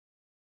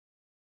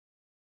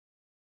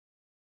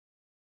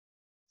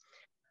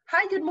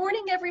Hi, good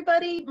morning,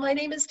 everybody. My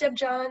name is Deb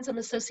Johns. I'm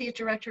Associate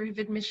Director of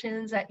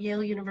Admissions at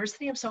Yale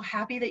University. I'm so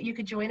happy that you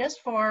could join us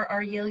for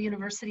our Yale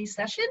University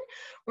session,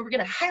 where we're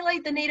going to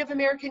highlight the Native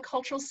American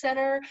Cultural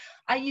Center.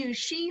 I use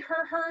she,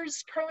 her,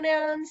 hers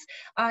pronouns.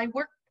 I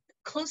work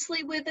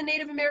closely with the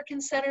Native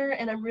American Center,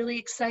 and I'm really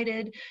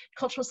excited,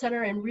 Cultural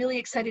Center, and really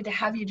excited to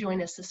have you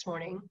join us this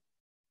morning.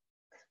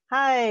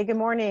 Hi, good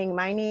morning.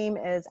 My name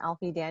is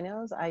Alfie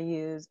Daniels. I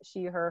use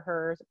she, her,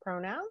 hers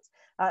pronouns.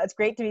 It's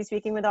great to be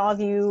speaking with all of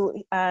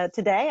you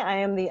today. I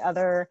am the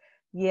other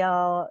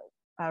Yale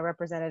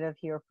representative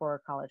here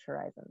for College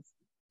Horizons.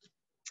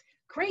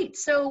 Great.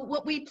 So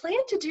what we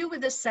plan to do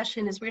with this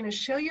session is we're going to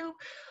show you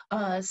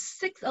a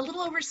little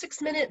over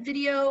 6-minute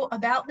video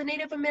about the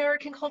Native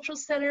American Cultural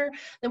Center.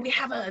 Then we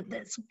have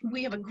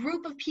a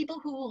group of people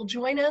who will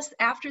join us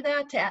after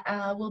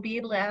that. We'll be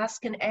able to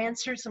ask and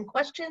answer some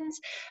questions.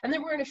 And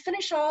then we're going to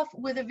finish off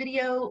with a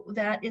video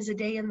that is a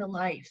day in the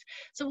life.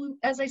 So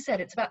as I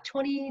said, it's about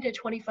 20 to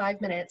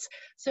 25 minutes.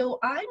 So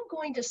I'm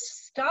going to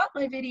stop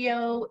my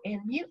video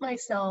and mute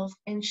myself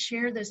and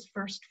share this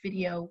first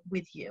video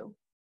with you.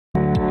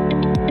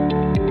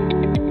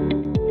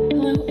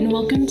 Hello and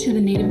welcome to the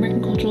Native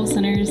American Cultural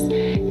Center's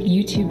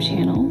YouTube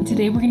channel.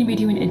 Today we're going to be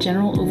doing a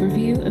general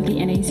overview of the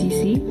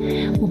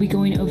NACC. We'll be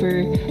going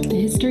over the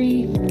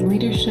history,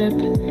 leadership,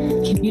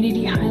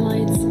 community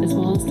highlights, as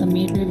well as some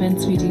major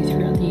events we do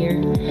throughout the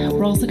year.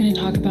 We're also going to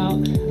talk about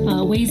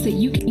ways that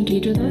you can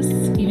engage with us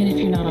even if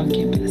you're not on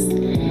campus.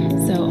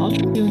 So I'll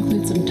try to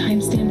include some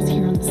timestamps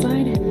here on the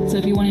side. So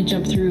if you want to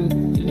jump through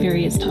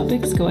various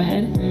topics, go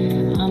ahead.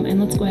 And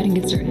let's go ahead and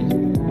get started.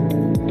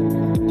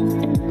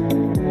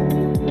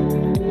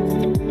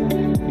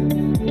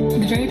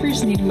 The very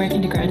first Native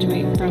American to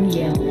graduate from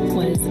Yale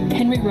was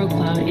Henry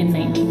Rocloud in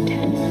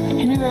 1910.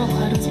 Henry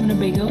Rocloud was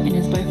Winnebago and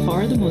is by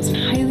far the most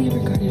highly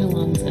regarded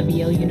alums of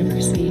Yale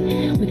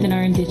University within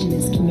our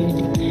Indigenous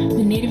community.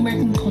 The Native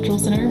American Cultural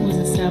Center was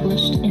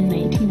established in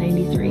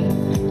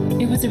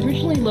 1993. It was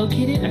originally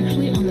located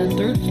actually on the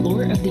 3rd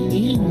floor of the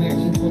Asian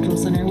American Cultural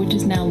Center, which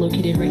is now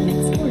located right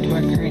next door to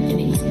our current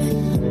NACC.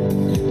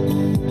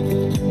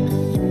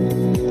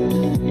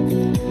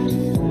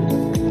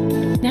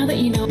 Now that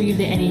you know of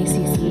the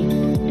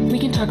NACC, we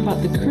can talk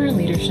about the current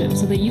leadership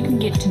so that you can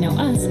get to know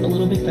us a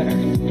little bit better.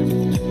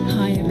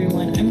 Hi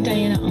everyone, I'm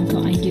Diana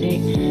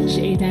Onco-Ingyadet.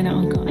 She'e Diana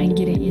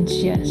Onco-Ingyadet in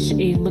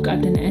she'e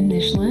lukatan en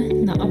nishla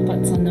na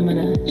apat sa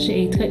namana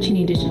she'e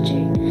tkachini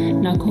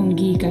dijiche na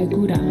kongi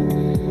gaigura.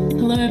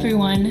 Hello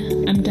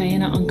everyone, I'm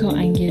Diana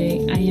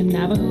Onco-Ingyadet. I am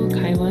Navajo,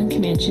 Kiowa, and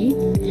Comanche.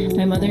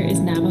 My mother is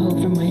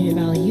Navajo from Miami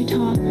Valley,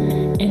 Utah,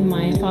 and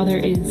my father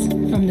is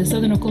from the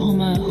Southern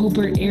Oklahoma,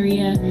 Hobart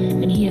area,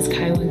 and he is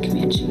Kiowa and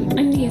Comanche.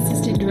 I'm the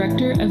Assistant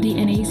Director of the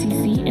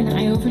NACC, and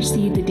I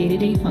oversee the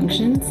day-to-day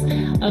functions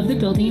of the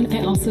building.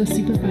 I also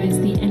supervise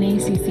the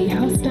NACC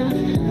house staff,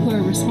 who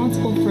are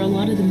responsible for a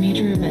lot of the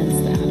major events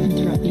that happen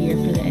throughout the year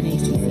for the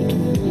NACC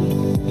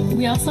community.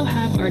 We also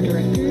have our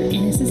Director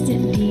and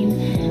Assistant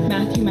Dean,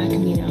 Matthew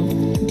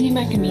Makomenaw. Dean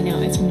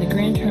Makomenaw is from the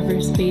Grand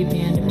Traverse Bay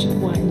Band of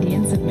Chippewa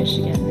Indians of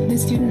Michigan. The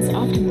students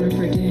often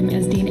refer to him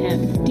as Dean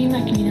M. Dean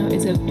Makomenaw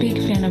is a big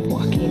fan of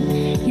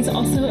walking. He's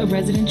also a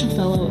residential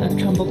fellow of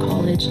Trumbull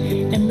College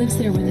and lives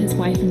there with his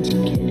wife and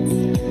 2 kids.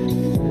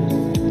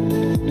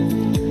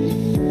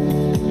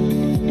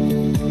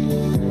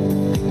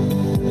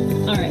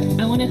 Alright,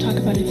 I want to talk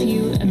about a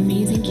few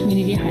amazing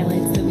community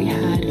highlights that we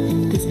had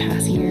this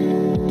past year.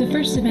 The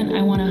first event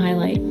I want to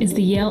highlight is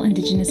the Yale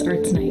Indigenous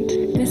Arts Night.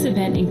 This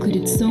event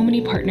included so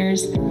many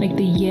partners like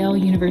the Yale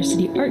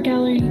University Art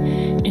Gallery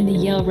and the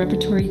Yale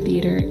Repertory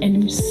Theater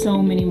and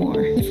so many more.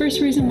 The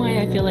first reason why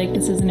I feel like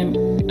this is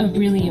a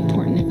really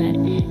important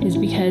event is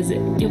because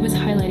it was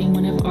highlighting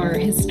one of our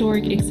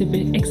historic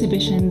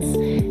exhibitions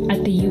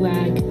at the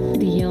UAG,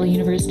 the Yale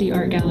University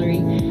Art Gallery,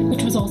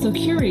 which was also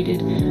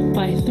curated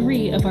by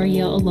 3 of our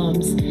Yale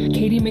alums,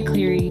 Katie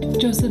McCleary,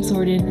 Joseph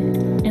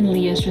Zordon, and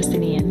Leah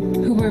Stristinian,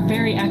 who were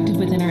very active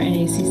within our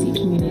NACC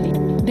community.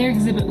 Their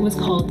exhibit was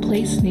called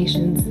Place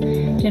Nations,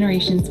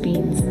 Generations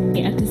Beings.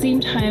 At the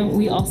same time,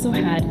 we also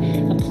had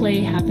a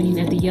play happening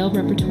at the Yale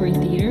Repertory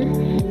Theater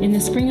in the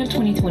spring of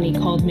 2020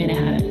 called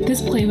Mannahatta.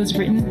 This play was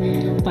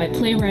written by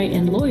playwright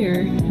and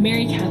lawyer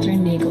Mary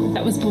Catherine Nagel.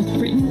 That was both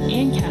written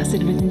and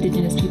casted with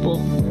Indigenous people.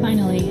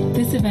 Finally,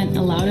 this event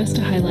allowed us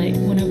to highlight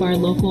one of our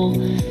local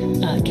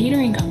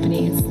catering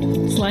companies,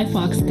 Sly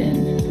Fox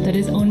Den, that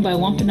is owned by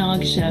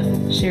Wampanoag chef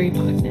Sherry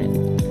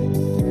Pocknett.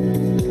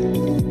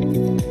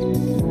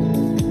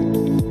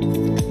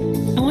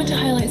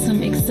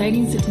 Some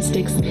exciting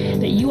statistics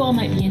that you all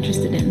might be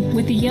interested in.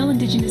 With the Yale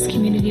Indigenous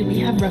community, we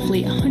have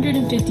roughly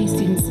 150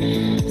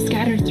 students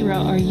scattered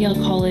throughout our Yale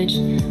College,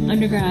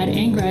 undergrad,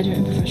 and graduate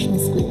and professional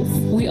schools.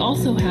 We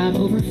also have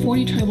over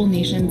 40 tribal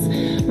nations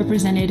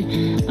represented,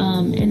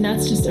 and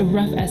that's just a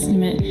rough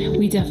estimate.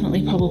 We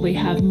definitely probably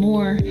have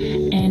more,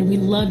 and we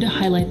love to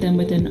highlight them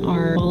within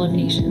our Wall of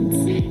Nations.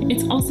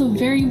 It's also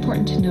very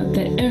important to note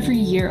that every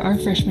year our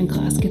freshman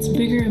class gets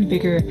bigger and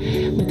bigger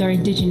with our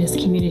Indigenous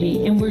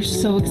community, and we're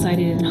so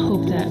excited and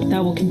hope that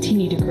that will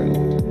continue to grow.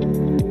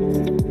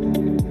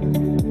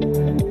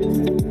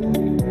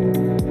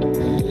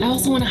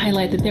 also want to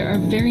highlight that there are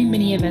very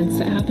many events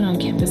that happen on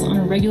campus on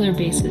a regular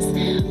basis,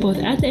 both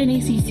at the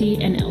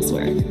NACC and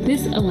elsewhere.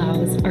 This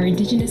allows our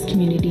Indigenous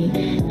community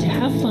to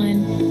have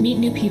fun, meet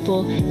new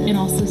people, and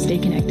also stay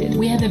connected.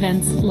 We have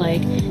events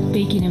like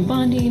baking and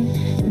bonding,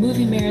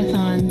 movie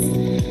marathons,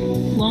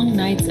 long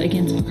nights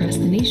against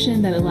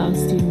procrastination that allows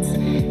students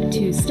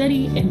to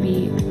study and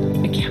be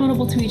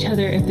accountable to each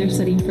other if they're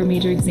studying for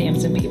major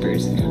exams and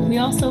papers. We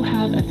also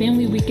have a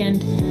family weekend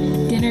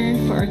dinner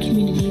for our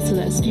community so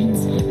that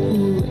students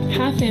who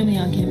have family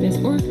on campus,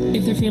 or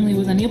if their family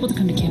was unable to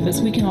come to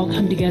campus, we can all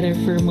come together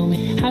for a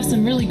moment, have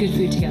some really good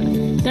food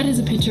together. That is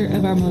a picture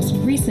of our most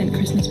recent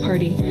Christmas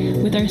party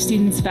with our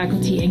students,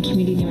 faculty, and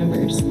community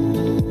members.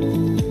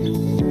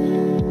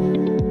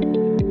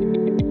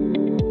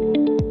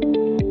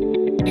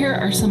 Here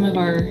are some of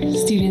our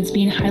students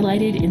being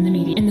highlighted in the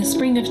media. In the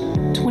spring of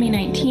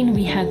 2019,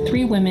 we had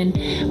 3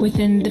 women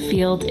within the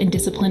field and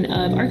discipline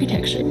of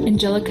architecture: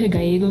 Angelica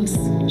Gallegos,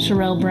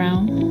 Sherelle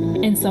Brown,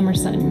 and Summer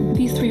Sutton.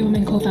 These 3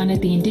 women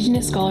co-founded the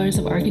Indigenous Scholars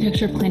of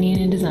Architecture, Planning,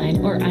 and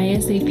Design, or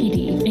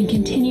ISAPD, and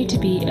continue to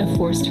be a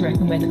force to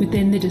reckon with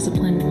within the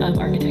discipline of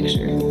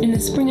architecture. In the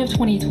spring of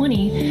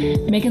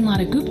 2020, Megan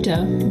Lada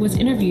Gupta was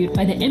interviewed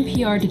by the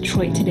NPR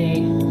Detroit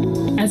Today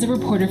as a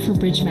reporter for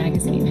Bridge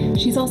Magazine.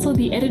 She's also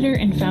the editor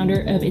and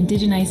founder of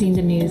Indigenizing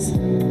the News.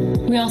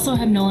 We also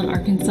have Nolan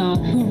Arkansas,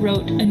 who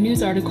wrote a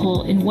news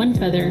article in One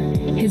Feather,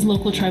 his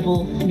local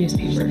tribal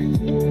newspaper.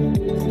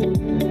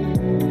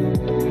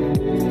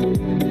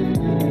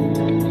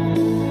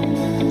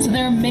 So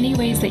there are many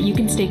ways that you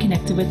can stay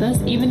connected with us,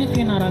 even if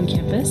you're not on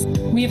campus.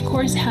 We of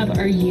course have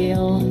our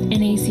Yale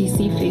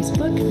NACC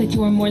Facebook that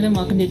you are more than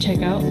welcome to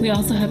check out. We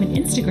also have an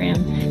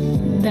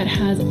Instagram that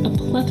has a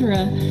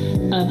plethora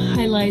of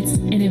highlights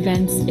and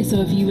events.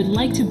 So if you would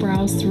like to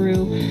browse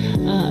through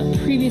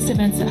previous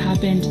events that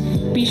happened,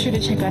 be sure to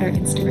check out our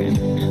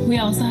Instagram. We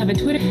also have a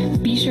Twitter.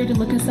 Be sure to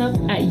look us up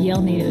at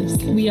Yale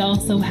Natives. We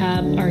also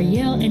have our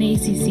Yale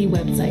NACC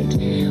website.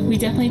 We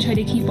definitely try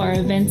to keep our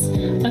events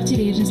up to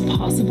date as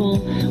possible.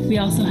 We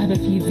also have a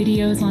few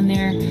videos on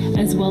there,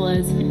 as well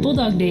as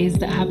Bulldog Days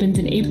that happens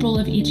in April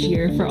of each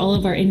year for all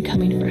of our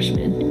incoming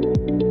freshmen.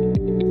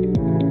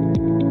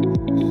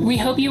 We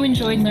hope you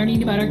enjoyed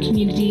learning about our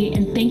community,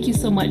 and thank you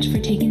so much for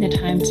taking the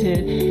time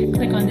to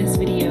click on this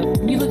video.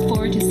 We look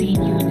forward to seeing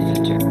you in the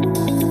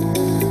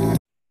future.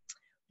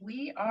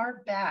 We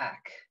are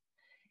back.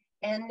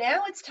 And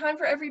now it's time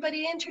for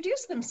everybody to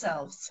introduce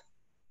themselves.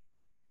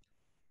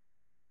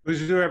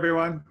 Bonjour,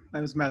 everyone. My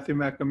name is Matthew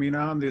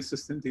Makomenaw. I'm the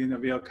Assistant Dean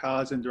of Yale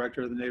College and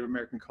Director of the Native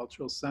American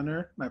Cultural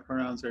Center. My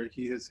pronouns are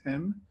he, his,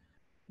 him.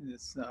 And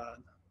it's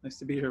nice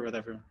to be here with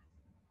everyone.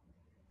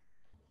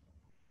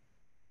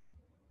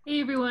 Hey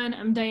everyone,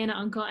 I'm Diana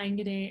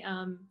Onco-Ingyadet.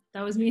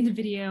 That was me in the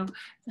video.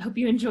 I hope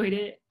you enjoyed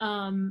it.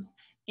 And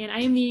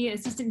I am the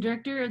Assistant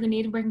Director of the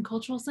Native American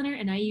Cultural Center,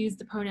 and I use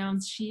the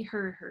pronouns she,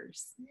 her,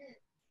 hers.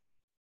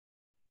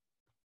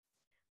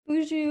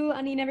 Bonjour,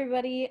 Anin,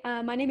 everybody.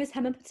 My name is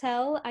Hema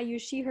Patel. I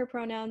use she, her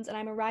pronouns, and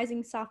I'm a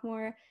rising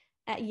sophomore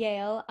at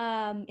Yale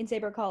in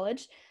Sabre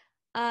College.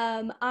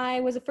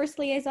 I was a first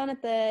liaison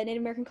at the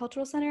Native American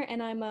Cultural Center,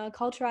 and I'm a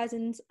College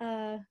Horizons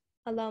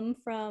alum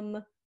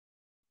from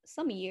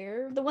some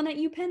year, the one at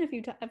UPenn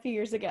a few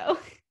years ago.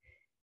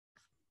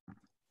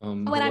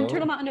 And I'm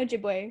Turtle Mountain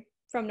Ojibwe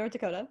from North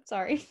Dakota.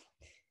 Sorry.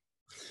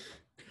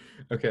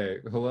 Okay.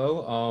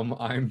 Hello.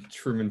 I'm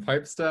Truman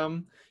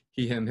Pipestem.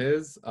 He, him,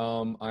 his.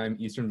 I'm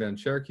Eastern Band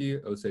Cherokee,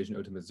 Osage and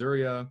Otoe,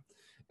 Missouria.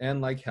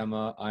 And like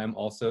Hema, I am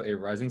also a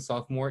rising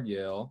sophomore at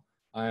Yale.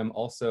 I am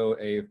also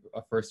a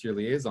first-year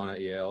liaison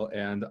at Yale,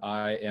 and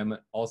I am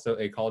also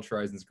a College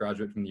Horizons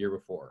graduate from the year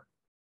before.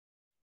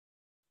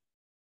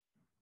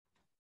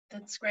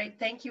 That's great.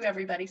 Thank you,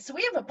 everybody. So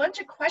we have a bunch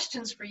of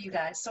questions for you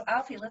guys. So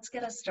Alfie, let's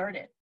get us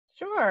started.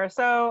 Sure.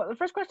 So the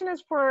first question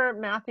is for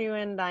Matthew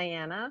and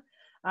Diana.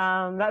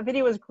 That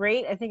video was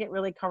great. I think it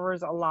really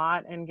covers a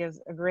lot and gives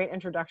a great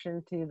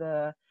introduction to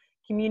the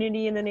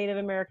community in the Native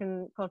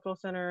American Cultural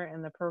Center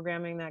and the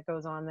programming that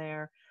goes on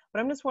there. But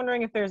I'm just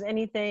wondering if there's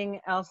anything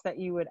else that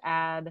you would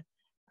add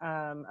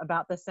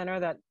about the center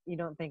that you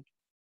don't think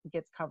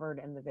gets covered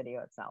in the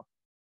video itself.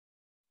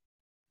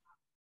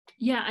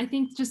 Yeah, I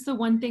think just the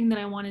one thing that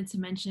I wanted to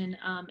mention,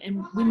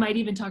 and we might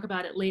even talk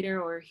about it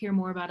later or hear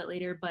more about it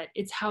later, but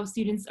it's how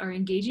students are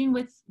engaging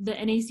with the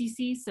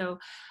NACC. So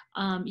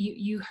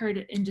you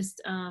heard in just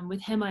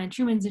with Hema and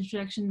Truman's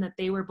introduction that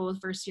they were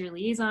both first-year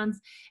liaisons.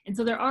 And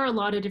so there are a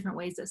lot of different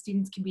ways that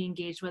students can be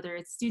engaged, whether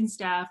it's student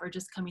staff or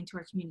just coming to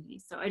our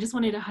community. So I just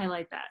wanted to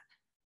highlight that.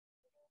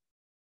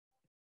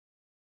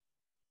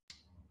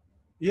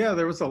 Yeah,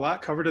 there was a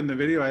lot covered in the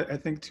video. I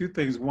think 2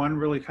 things. One,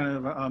 really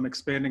kind of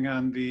expanding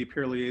on the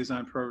peer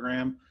liaison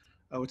program,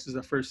 which is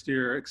a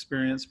first-year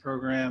experience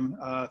program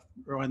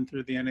run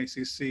through the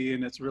NACC,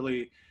 and it's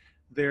really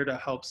there to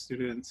help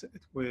students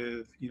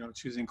with,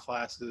 choosing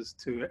classes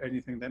to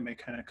anything that may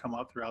kind of come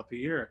up throughout the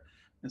year.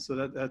 And so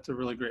that's a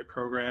really great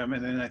program.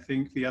 And then I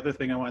think the other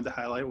thing I wanted to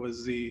highlight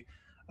was the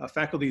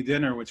faculty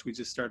dinner, which we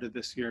just started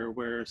this year,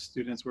 where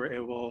students were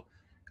able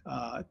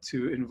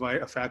to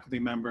invite a faculty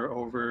member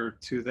over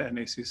to the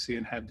NACC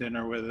and have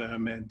dinner with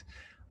them, and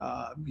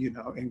you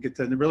know, and get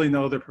to really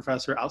know their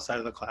professor outside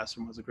of the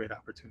classroom was a great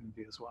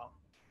opportunity as well.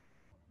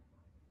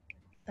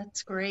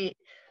 That's great.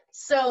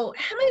 So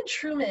Hema and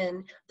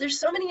Truman, there's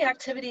so many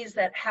activities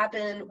that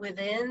happen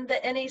within the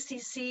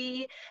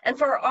NACC, and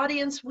for our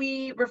audience,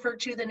 we refer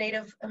to the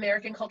Native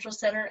American Cultural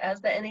Center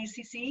as the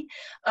NACC.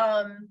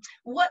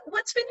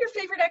 What's been your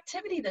favorite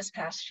activity this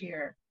past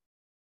year?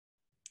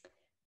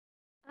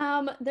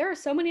 There are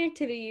so many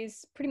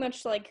activities, pretty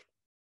much like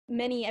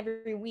many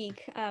every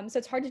week, so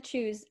it's hard to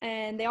choose,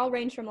 and they all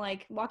range from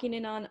like walking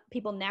in on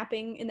people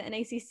napping in the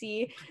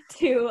NACC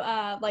to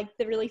like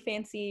the really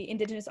fancy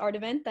Indigenous art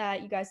event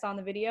that you guys saw in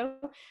the video.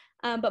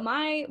 But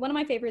one of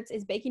my favorites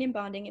is baking and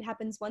bonding. It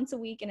happens once a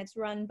week, and it's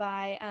run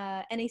by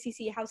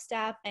NACC house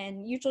staff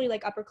and usually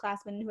like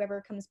upperclassmen,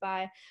 whoever comes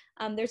by.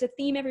 There's a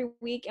theme every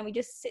week, and we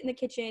just sit in the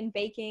kitchen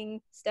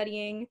baking,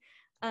 studying,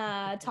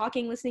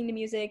 talking, listening to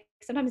music,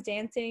 sometimes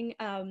dancing,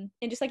 and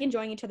just like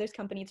enjoying each other's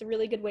company. It's a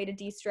really good way to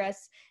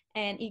de-stress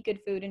and eat good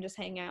food and just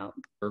hang out.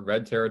 For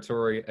Red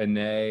Territory,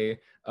 Ane,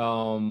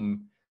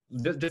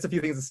 just a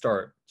few things to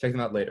start. Check them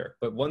out later.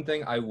 But one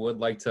thing I would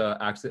like to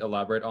actually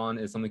elaborate on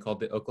is something called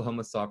the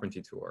Oklahoma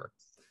Sovereignty Tour,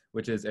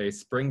 which is a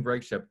spring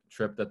break trip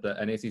that the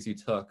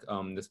NACC took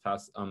this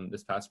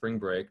past spring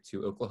break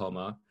to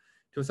Oklahoma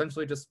to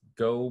essentially just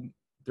go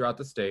throughout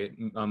the state,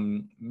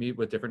 meet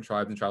with different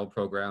tribes and tribal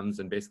programs,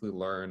 and basically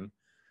learn.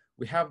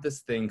 We have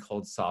this thing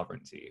called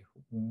sovereignty.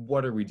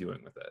 What are we doing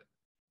with it?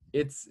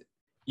 It's,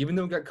 even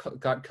though it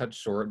got cut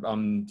short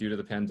due to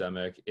the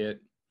pandemic,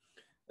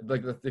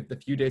 like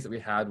the few days that we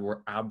had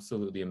were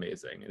absolutely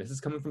amazing. And this is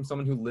coming from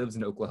someone who lives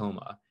in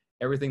Oklahoma.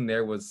 Everything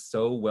there was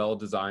so well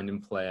designed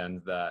and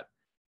planned that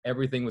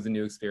everything was a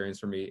new experience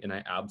for me, and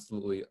I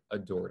absolutely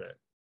adored it.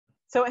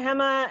 So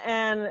Hema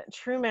and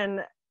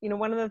Truman, you know,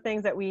 one of the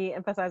things that we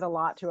emphasize a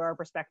lot to our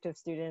prospective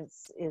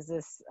students is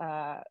this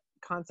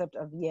concept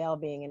of Yale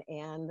being an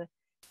and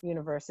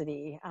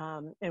university.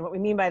 And what we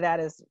mean by that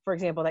is, for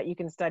example, that you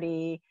can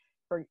study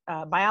for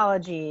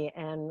biology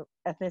and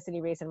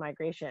ethnicity, race, and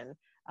migration,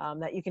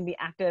 that you can be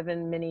active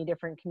in many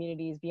different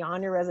communities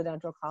beyond your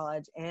residential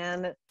college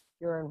and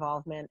your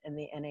involvement in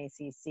the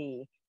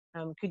NACC.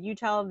 Could you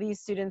tell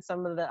these students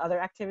some of the other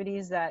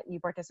activities that you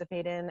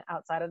participate in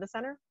outside of the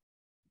center?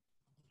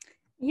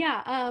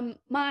 Yeah,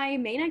 my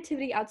main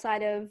activity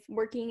outside of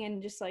working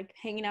and just like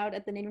hanging out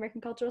at the Native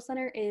American Cultural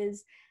Center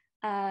is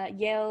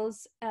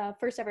Yale's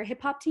first ever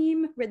hip hop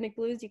team, Rhythmic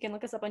Blues. You can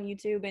look us up on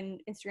YouTube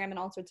and Instagram and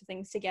all sorts of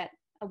things to get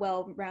a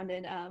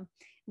well-rounded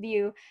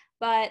view.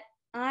 But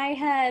I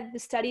had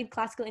studied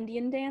classical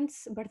Indian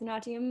dance,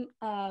 Bharatanatyam,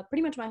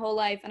 pretty much my whole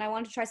life, and I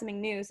wanted to try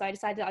something new, so I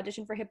decided to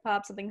audition for hip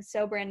hop, something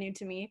so brand new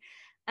to me.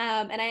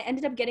 And I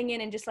ended up getting in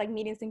and just like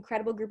meeting this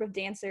incredible group of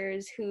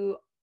dancers who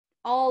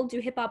all do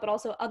hip hop, but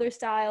also other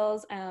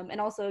styles, and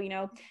also, you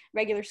know,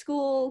 regular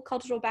school,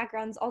 cultural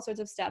backgrounds, all sorts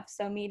of stuff.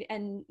 So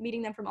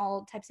meeting them from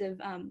all types of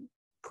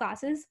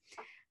classes.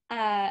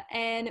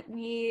 And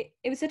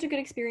it was such a good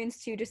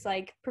experience to just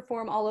like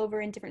perform all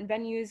over in different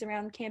venues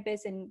around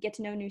campus and get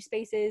to know new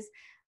spaces.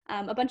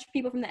 A bunch of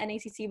people from the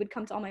NACC would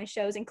come to all my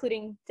shows,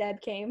 including Deb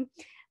came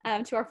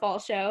to our fall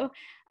show.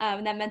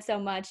 And that meant so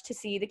much to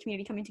see the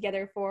community coming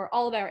together for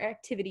all of our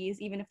activities,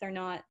 even if they're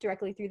not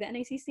directly through the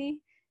NACC.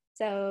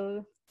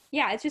 So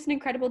yeah, it's just an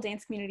incredible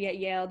dance community at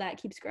Yale that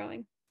keeps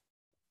growing.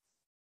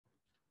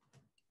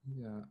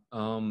 Yeah,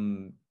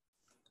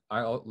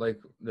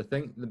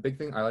 the big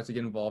thing I like to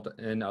get involved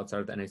in outside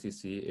of the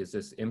NACC is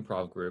this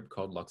improv group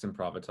called Lux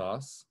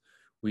Improvitas.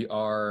 We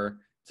are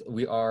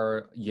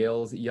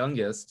Yale's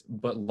youngest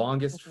but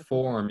longest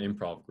form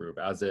improv group,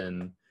 as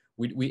in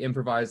we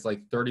improvise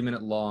like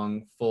 30-minute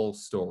long full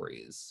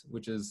stories,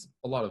 which is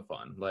a lot of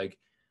fun.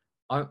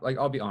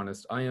 I'll be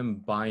honest, I am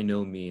by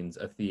no means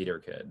a theater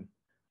kid.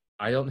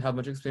 I don't have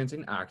much experience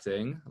in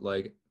acting.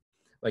 Like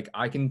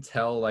I can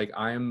tell, like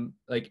I'm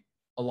like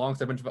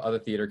alongside a bunch of other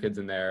theater kids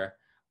in there,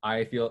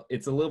 I feel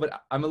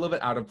I'm a little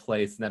bit out of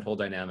place in that whole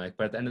dynamic.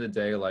 But at the end of the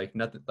day, like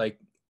nothing, like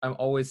I'm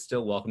always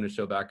still welcome to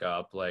show back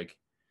up. Like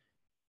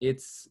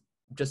it's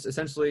just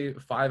essentially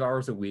 5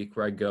 hours a week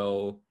where I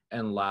go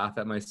and laugh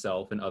at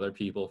myself and other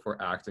people for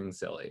acting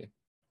silly.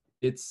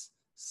 It's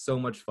so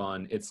much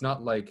fun. It's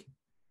not like,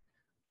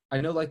 I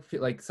know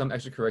like some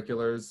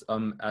extracurriculars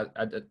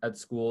at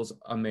schools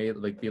may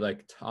like be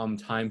like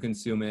time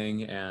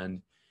consuming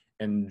and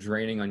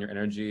draining on your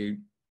energy.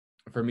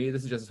 For me,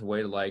 this is just a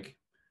way to like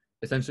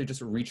essentially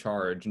just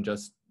recharge and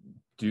just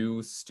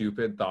do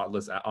stupid,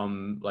 thoughtless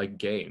like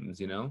games,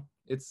 you know?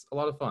 It's a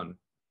lot of fun.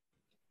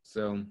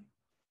 So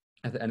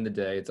at the end of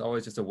the day, it's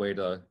always just a way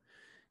to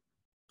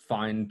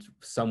find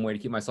some way to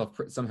keep myself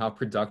somehow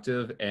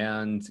productive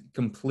and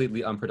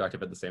completely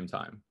unproductive at the same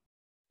time.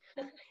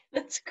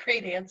 That's a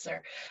great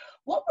answer.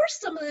 What were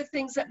some of the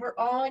things that were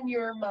on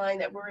your mind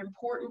that were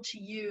important to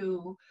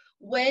you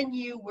when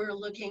you were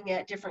looking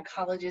at different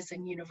colleges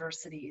and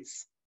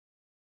universities?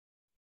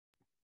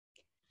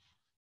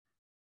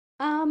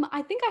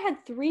 I think I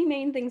had three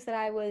main things that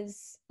I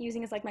was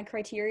using as like my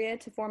criteria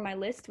to form my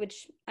list,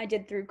 which I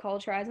did through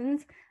College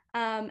Horizons.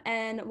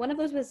 And one of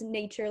those was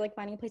nature, like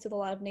finding a place with a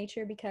lot of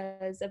nature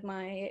because of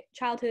my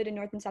childhood in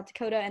North and South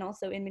Dakota and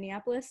also in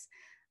Minneapolis,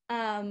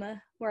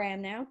 where I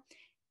am now.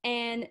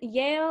 And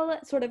Yale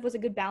sort of was a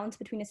good balance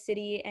between a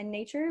city and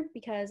nature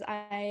because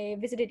I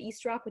visited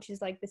East Rock, which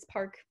is like this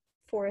park,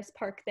 forest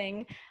park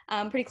thing,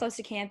 pretty close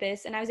to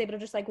campus. And I was able to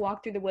just like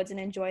walk through the woods and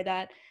enjoy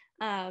that.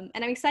 And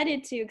I'm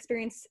excited to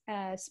experience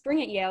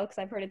spring at Yale because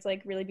I've heard it's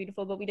like really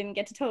beautiful, but we didn't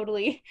get to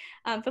totally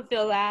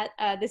fulfill that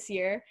this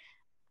year.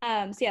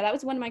 So yeah, that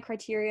was one of my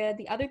criteria.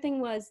 The other thing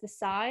was the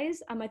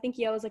size. I think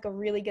Yale is like a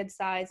really good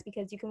size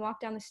because you can walk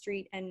down the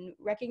street and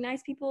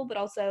recognize people, but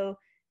also,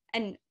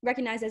 and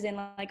recognize as in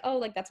like, oh,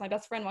 like that's my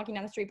best friend walking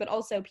down the street, but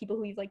also people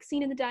who you've like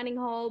seen in the dining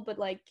hall, but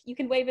like you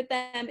can wave at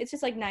them. It's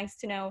just like nice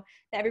to know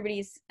that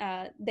everybody's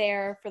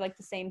there for like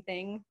the same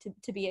thing,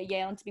 to be at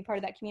Yale and to be part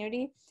of that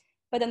community.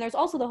 But then there's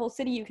also the whole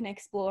city you can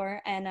explore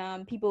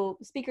and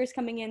speakers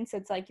coming in. So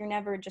it's like you're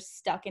never just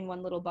stuck in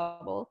one little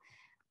bubble.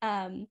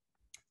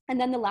 And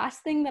then the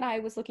last thing that I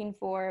was looking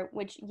for,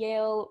 which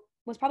Yale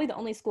was probably the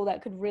only school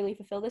that could really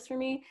fulfill this for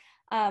me,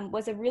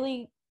 was a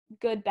really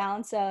good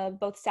balance of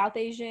both South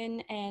Asian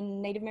and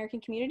Native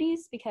American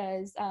communities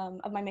because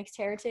of my mixed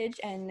heritage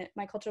and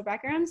my cultural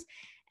backgrounds.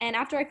 And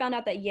after I found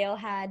out that Yale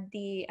had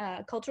the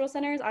cultural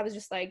centers, I was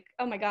just like,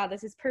 oh my God,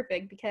 this is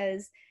perfect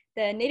because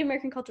the Native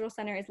American Cultural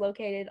Center is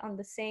located on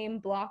the same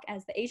block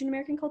as the Asian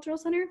American Cultural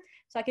Center.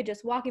 So I could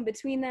just walk in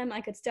between them. I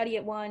could study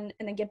at one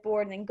and then get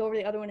bored and then go over to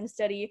the other one and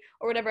study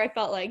or whatever I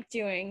felt like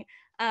doing.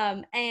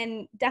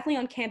 And definitely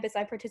on campus,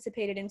 I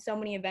participated in so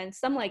many events,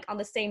 some like on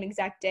the same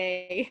exact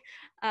day,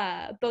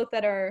 both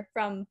that are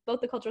from both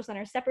the cultural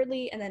centers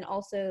separately and then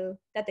also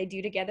that they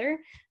do together.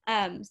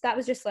 So that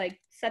was just like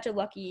such a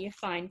lucky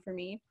find for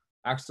me.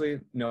 Actually,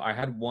 no, I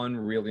had one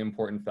really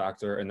important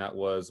factor, and that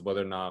was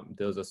whether or not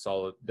there was a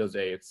solid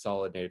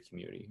Native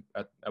community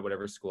at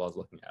whatever school I was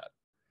looking at.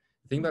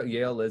 The thing about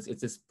Yale is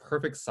it's this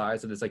perfect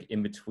size of this like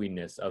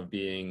in-betweenness of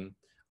being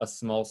a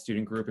small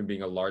student group and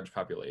being a large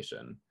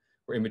population.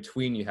 Where in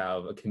between you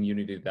have a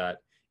community that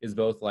is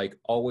both like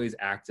always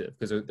active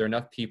because there are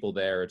enough people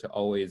there to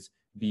always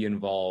be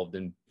involved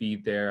and be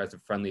there as a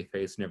friendly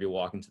face whenever you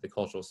walk into the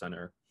cultural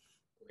center.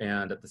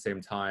 And at the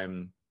same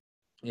time,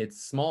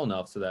 it's small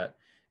enough so that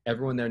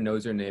everyone there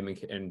knows your name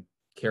and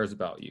cares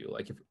about you.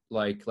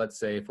 Like let's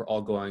say if we're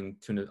all going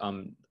to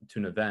an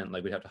event,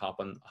 like we'd have to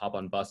hop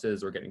on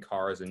buses or get in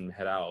cars and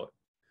head out.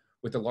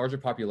 With a larger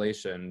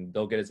population,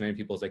 they'll get as many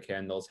people as they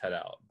can, they'll head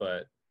out.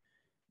 But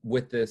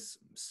with this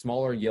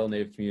smaller Yale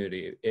Native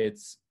community,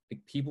 it's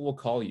like, people will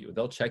call you,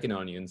 they'll check in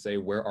on you and say,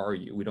 where are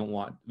you? We don't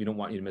want you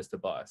to miss the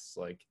bus.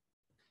 Like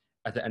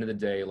at the end of the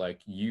day, like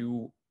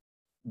you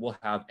will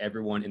have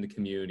everyone in the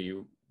community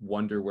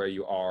wonder where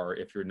you are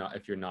if you're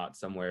not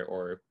somewhere,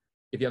 or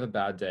if you have a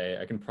bad day,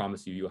 I can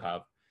promise you'll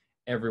have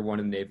everyone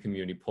in the Native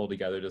community pull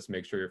together just to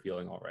make sure you're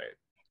feeling all right.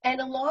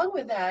 And along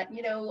with that,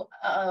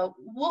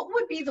 what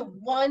would be the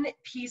one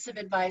piece of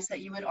advice that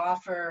you would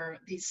offer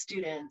these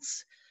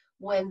students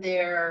when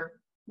they're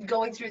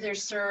going through their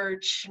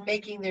search,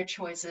 making their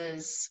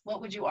choices?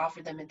 What would you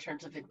offer them in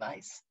terms of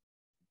advice?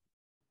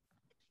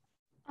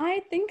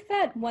 I think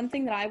that one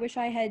thing that I wish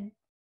I had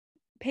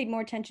paid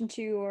more attention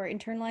to or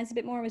internalized a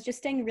bit more was just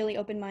staying really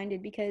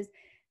open-minded because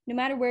no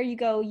matter where you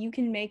go, you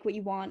can make what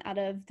you want out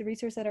of the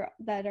resources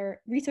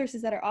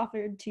that are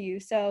offered to you.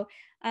 So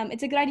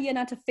it's a good idea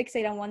not to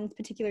fixate on one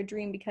particular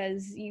dream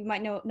because you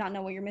might not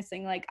know what you're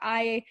missing. Like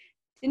I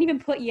didn't even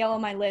put Yale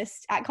on my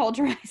list at College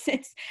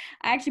Horizons.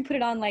 I actually put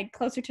it on like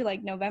closer to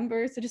like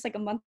November, so just like a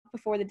month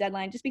before the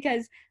deadline, just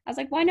because I was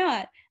like, why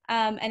not?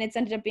 And it's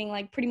ended up being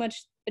like pretty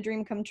much a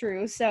dream come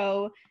true.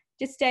 So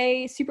just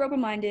stay super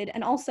open-minded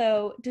and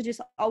also to just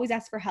always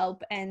ask for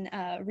help and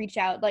reach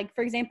out. Like,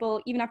 for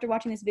example, even after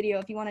watching this video,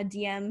 if you want to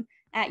DM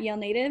at Yale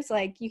Natives,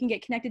 like you can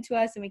get connected to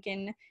us and we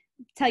can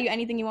tell you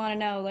anything you want to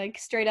know, like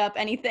straight up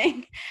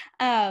anything.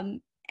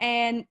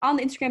 And on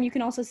the Instagram, you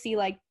can also see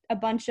like a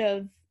bunch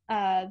of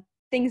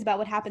things about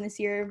what happened this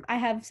year. I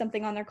have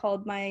something on there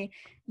called my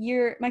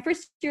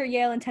first year at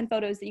Yale and 10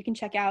 photos that you can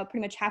check out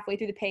pretty much halfway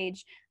through the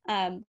page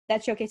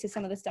that showcases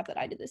some of the stuff that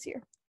I did this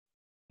year.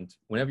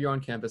 Whenever you're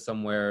on campus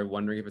somewhere,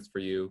 wondering if it's for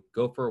you,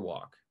 go for a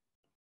walk.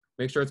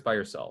 Make sure it's by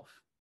yourself.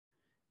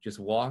 Just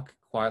walk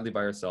quietly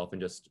by yourself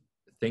and just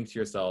think to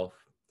yourself,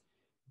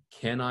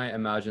 can I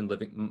imagine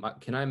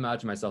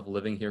myself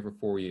living here for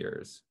 4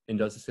 years? And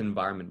does this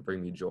environment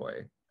bring me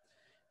joy?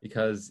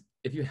 Because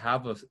if you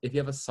have a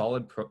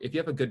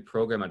good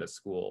program at a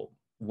school,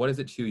 what is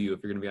it to you if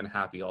you're going to be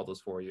unhappy all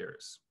those 4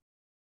 years?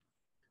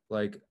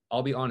 Like,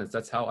 I'll be honest,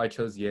 that's how I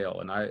chose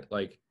Yale. And I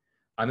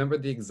remember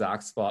the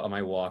exact spot on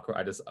my walk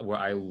where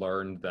I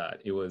learned that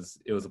it was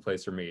a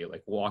place for me,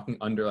 like walking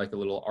under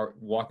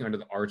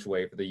the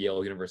archway for the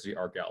Yale University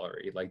Art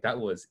Gallery. Like that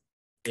was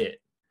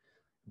it.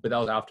 But that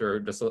was after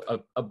just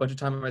a bunch of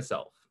time by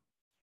myself.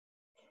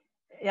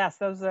 Yes,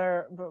 those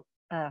are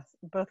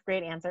both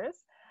great answers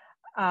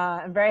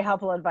and very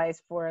helpful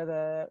advice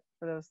for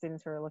those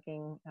students who are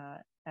looking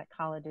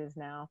colleges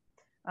now.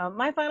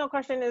 My final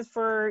question is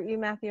for you,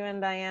 Matthew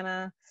and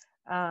Diana.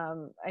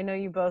 I know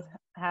you both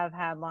have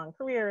had long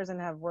careers and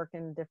have worked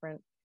in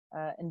different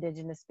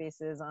Indigenous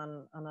spaces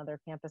on other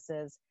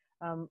campuses.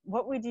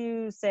 What would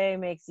you say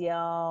makes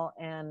Yale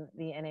and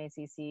the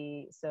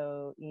NACC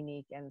so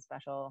unique and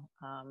special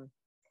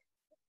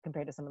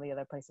compared to some of the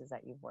other places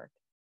that you've worked?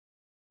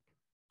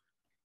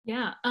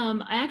 Yeah,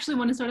 I actually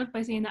want to start off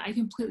by saying that I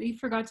completely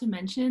forgot to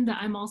mention that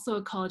I'm also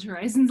a College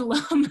Horizons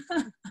alum.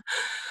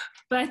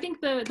 But I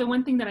think the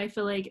one thing that I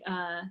feel like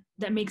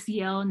that makes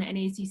Yale and the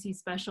NACC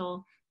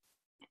special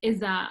is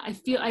that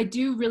I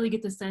do really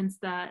get the sense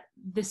that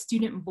the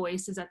student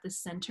voice is at the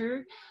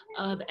center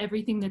of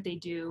everything that they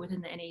do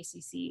within the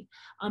NACC.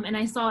 And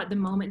I saw at the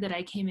moment that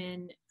I came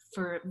in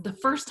for the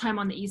first time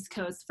on the East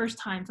Coast, first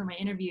time for my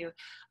interview,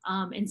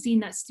 and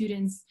seeing that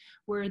students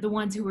were the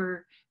ones who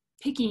were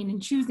picking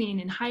and choosing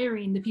and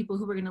hiring the people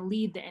who were going to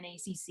lead the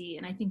NACC.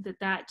 And I think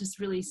that just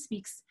really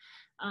speaks,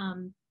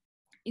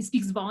 it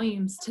speaks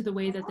volumes to the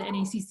way that the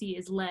NACC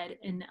is led.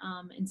 And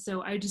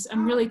so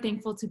I'm really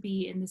thankful to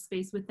be in this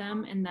space with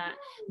them, and that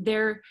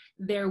they're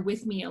there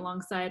with me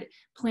alongside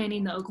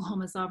planning the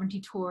Oklahoma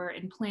Sovereignty Tour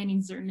and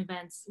planning certain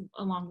events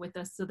along with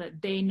us, so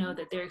that they know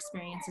that their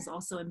experience is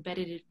also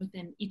embedded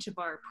within each of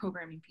our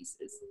programming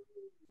pieces.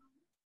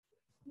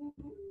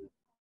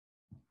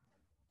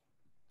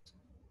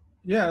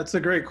 Yeah, it's a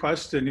great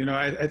question. You know,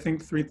 I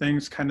think three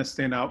things kind of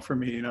stand out for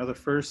me. You know, the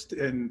first,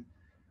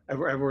 I've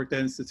worked at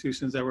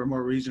institutions that were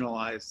more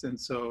regionalized, and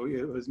so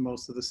it was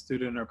most of the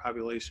student or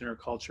population or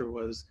culture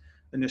was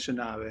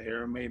Anishinaabe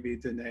or maybe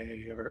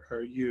Dene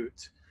or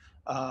Ute.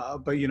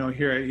 But you know,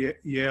 here at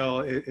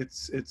Yale,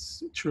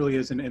 it's truly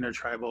is an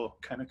intertribal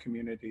kind of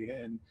community,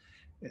 and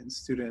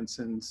students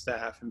and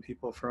staff and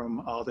people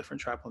from all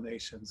different tribal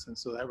nations, and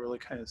so that really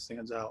kind of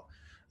stands out.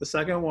 The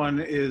second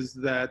one is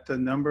that the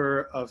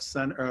number of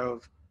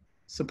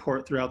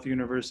support throughout the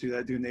university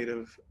that do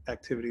Native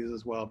activities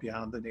as well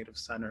beyond the Native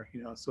Center.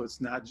 You know, so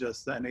it's not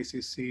just the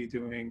NACC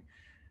doing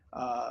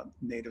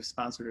Native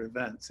sponsored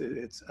events.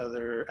 It's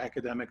other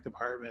academic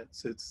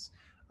departments. It's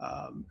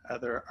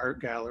other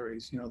art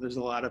galleries. You know, there's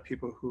a lot of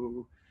people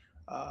who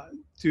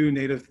do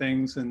Native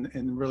things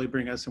and really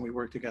bring us, and we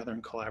work together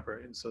and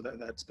collaborate. And so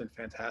that's been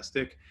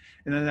fantastic.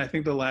 And then I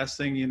think the last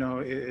thing, you know,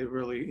 it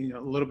really, you know,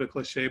 a little bit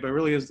cliche, but it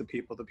really is the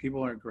people. The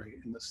people are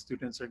great and the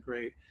students are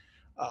great.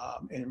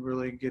 And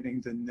really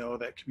getting to know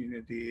that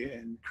community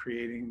and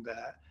creating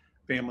that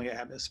family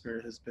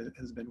atmosphere has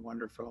been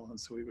wonderful. And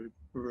so we would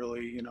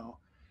really, you know,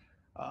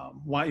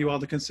 want you all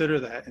to consider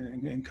that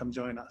and come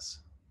join us.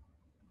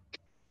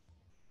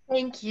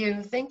 Thank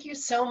you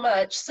so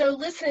much. So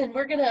listen,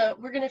 we're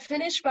gonna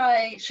finish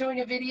by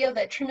showing a video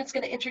that Truman's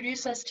gonna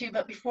introduce us to.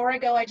 But before I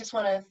go, I just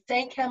want to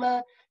thank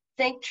Hema,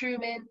 thank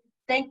Truman,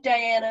 thank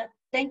Diana,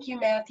 thank you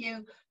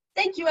Matthew,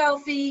 thank you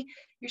Alfie.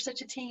 You're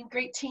such a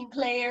great team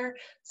player.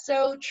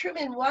 So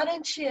Truman, why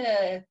don't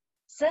you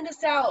send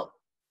us out?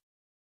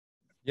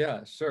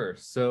 Yeah, sure.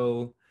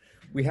 So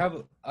we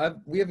have a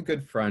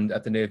good friend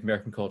at the Native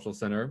American Cultural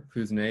Center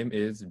whose name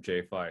is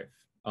Jay Fife.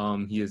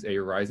 He is a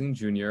rising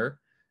junior.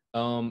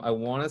 I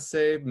want to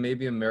say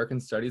maybe American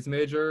Studies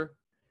major.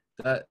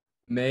 That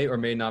may or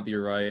may not be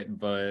right,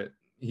 but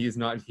he's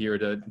not here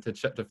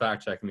to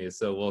fact check me,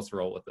 so we'll just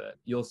roll with it.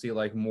 You'll see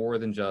like more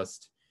than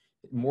just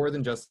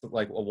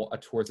like a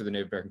tour through the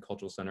Native American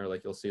Cultural Center.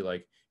 Like you'll see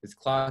like his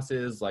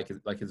classes, like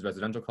his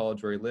residential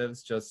college where he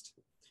lives. Just,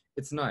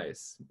 it's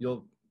nice.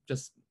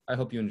 I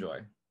hope you enjoy.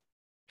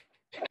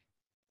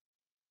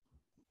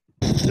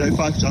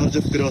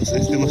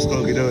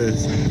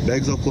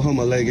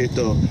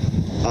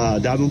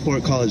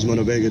 Davenport College,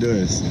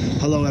 Monovegadores.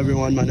 Hello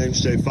everyone, my name is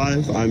Jay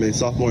Five. I'm a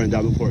sophomore in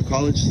Davenport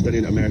College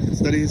studying American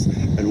Studies,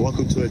 and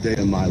welcome to a day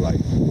in my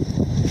life.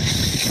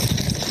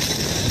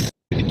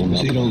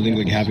 So you don't think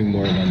like having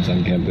more events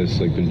on campus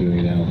like we're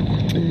doing now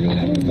would really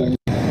have an effect?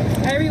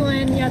 Hi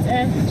everyone,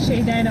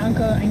 Shay Dan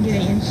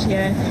Onco-Ingyadet in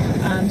Shia.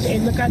 Shay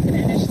lukat na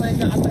initially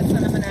na apat sa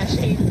naman na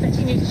Shay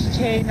continue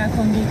Shay na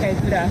kongi kay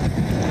Debra.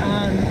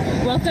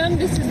 Welcome,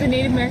 this is the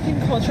Native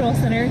American Cultural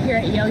Center here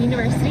at Yale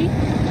University.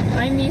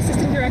 I'm the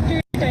assistant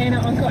director,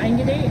 Diana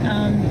Onco-Ingyadet.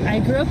 I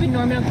grew up in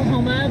Norman,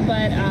 Oklahoma,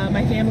 but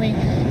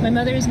my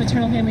mother's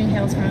maternal family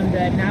hails from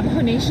the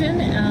Navajo Nation,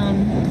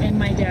 and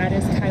my dad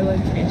is Kiowa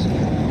and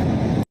Comanche.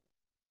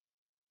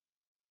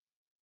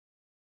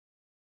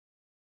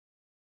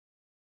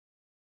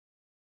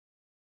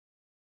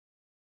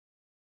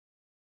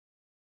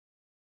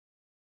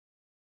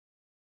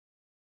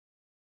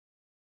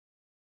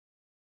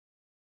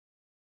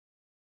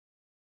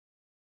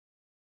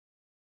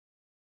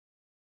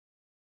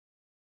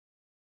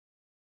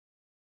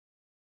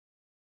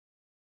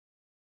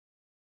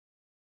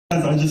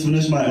 I just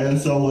finished my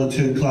ASL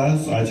 110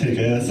 class. I take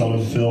ASL to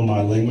fulfill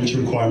my language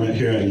requirement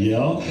here at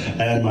Yale,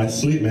 and my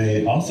suite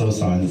mate also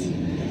signs.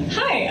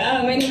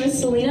 Hi, my name is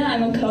Selena.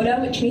 I'm a CODA,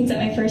 which means that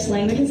my first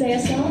language is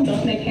ASL, and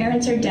both my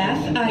parents are deaf.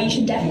 You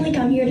should definitely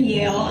come here to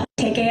Yale.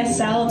 Take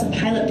ASL. It's a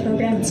pilot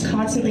program. It's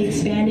constantly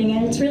expanding,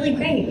 and it's really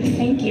great.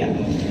 Thank you.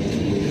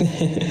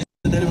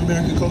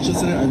 American Cultural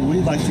Center, and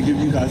we'd like to give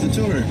you guys a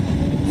tour.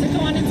 So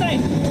come on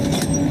inside.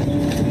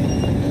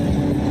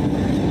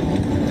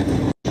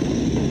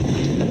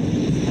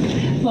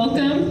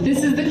 Welcome.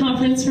 This is the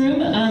conference room.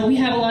 We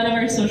have a lot of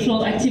our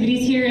social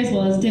activities here, as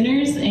well as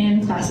dinners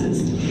and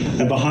classes.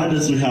 And behind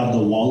us we have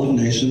the Wall of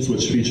Nations,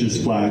 which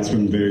features flags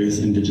from various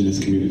Indigenous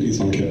communities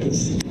on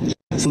campus.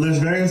 So there's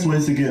various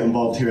ways to get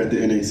involved here at the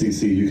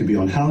NACC. You could be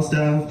on house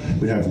staff,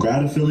 we have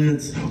grad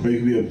affiliates, or you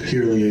could be a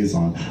peer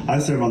liaison. I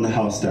serve on the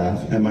house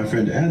staff, and my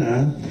friend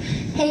Anna.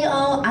 Hey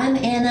all, I'm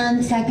Anna. I'm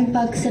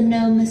Sackagbuck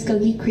Semno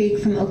Muskogee Creek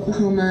from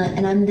Oklahoma,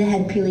 and I'm the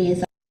head peer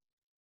liaison.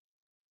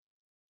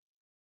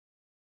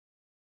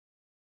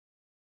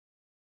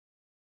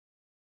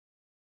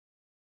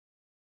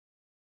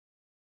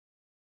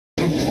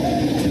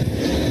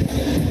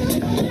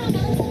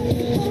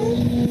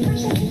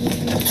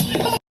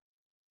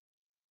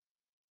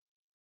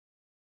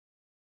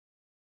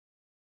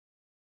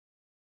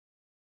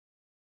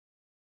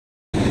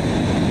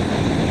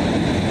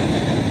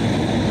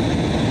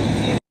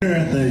 Here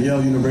at the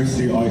Yale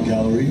University Art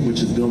Gallery,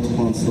 which is built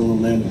upon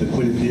stolen land of the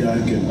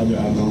Quinnipiac and other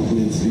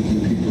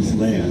Algonquian-speaking people's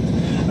land.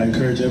 I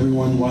encourage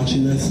everyone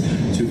watching this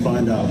to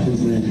find out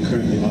whose land you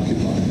currently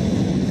occupy.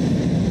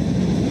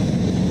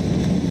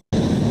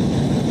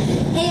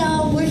 Hey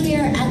all, we're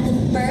here at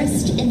the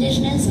first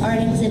Indigenous art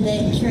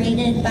exhibit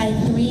curated by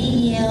 3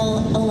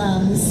 Yale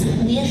alums,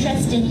 Leah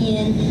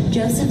Shrestinian,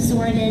 Joseph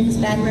Zordon, who's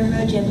Bad River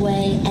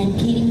Ojibwe, and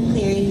Katie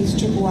McCleary, who's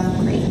Chippewa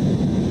Cree.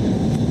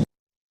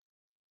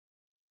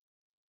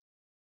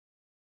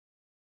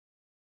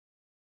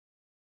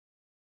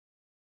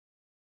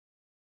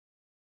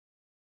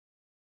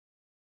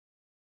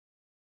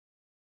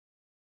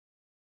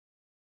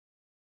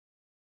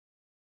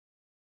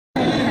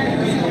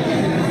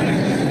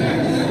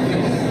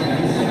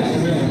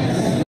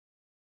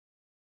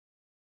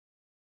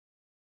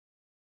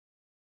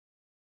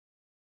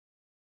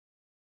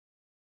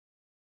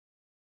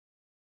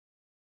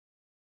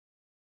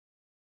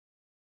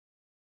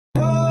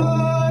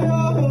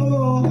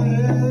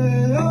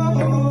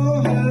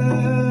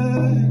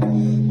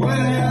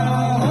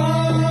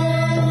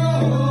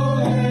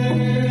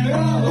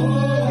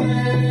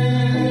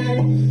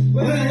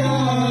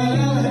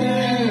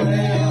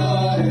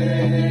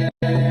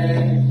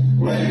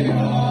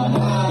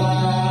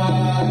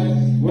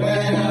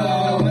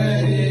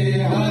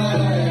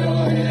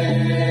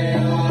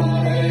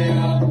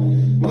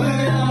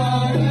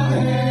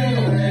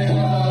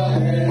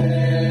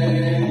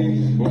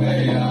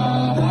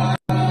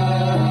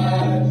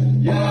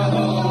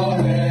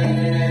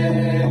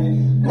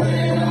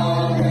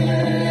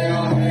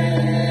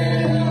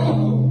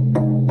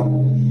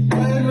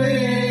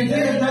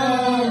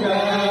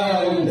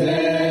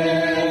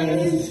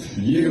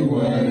 You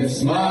were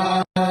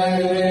smart.